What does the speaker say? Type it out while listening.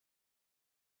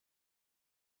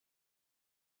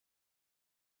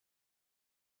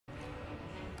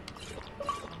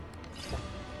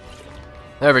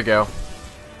There we go.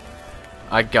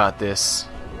 I got this.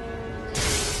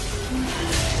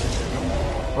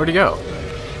 Where'd he go?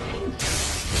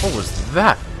 What was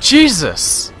that?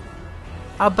 Jesus!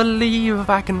 I believe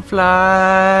I can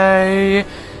fly.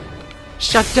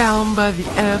 Shot down by the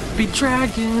FB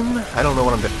dragon. I don't know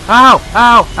what I'm doing. Ow!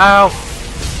 Ow! Ow!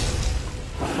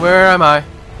 Where am I?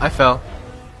 I fell.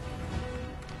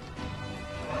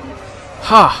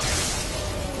 Ha!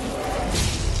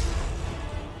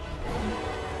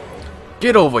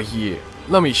 Get over here.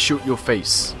 Let me shoot your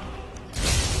face.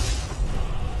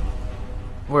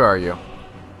 Where are you?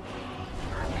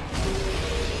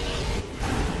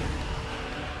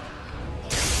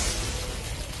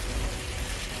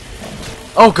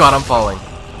 Oh god, I'm falling.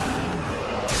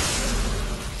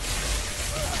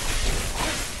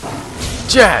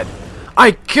 Jad!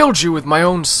 I killed you with my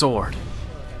own sword.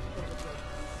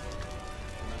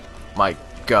 My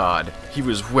god, he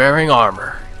was wearing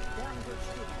armor.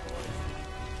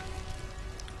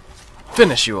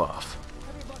 Finish you off.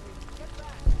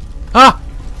 Ah!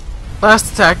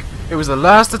 Last attack. It was the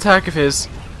last attack of his.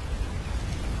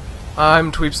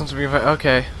 I'm Tweeps on something.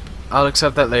 Okay, I'll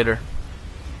accept that later.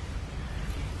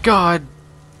 God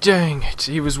dang it,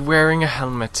 he was wearing a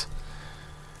helmet.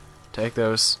 Take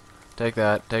those. Take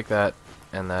that,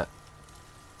 and that.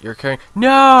 You're carrying.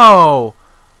 No!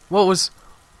 What was.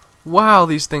 Wow,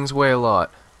 these things weigh a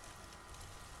lot.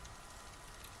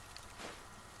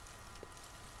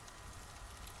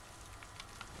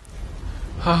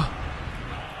 Huh.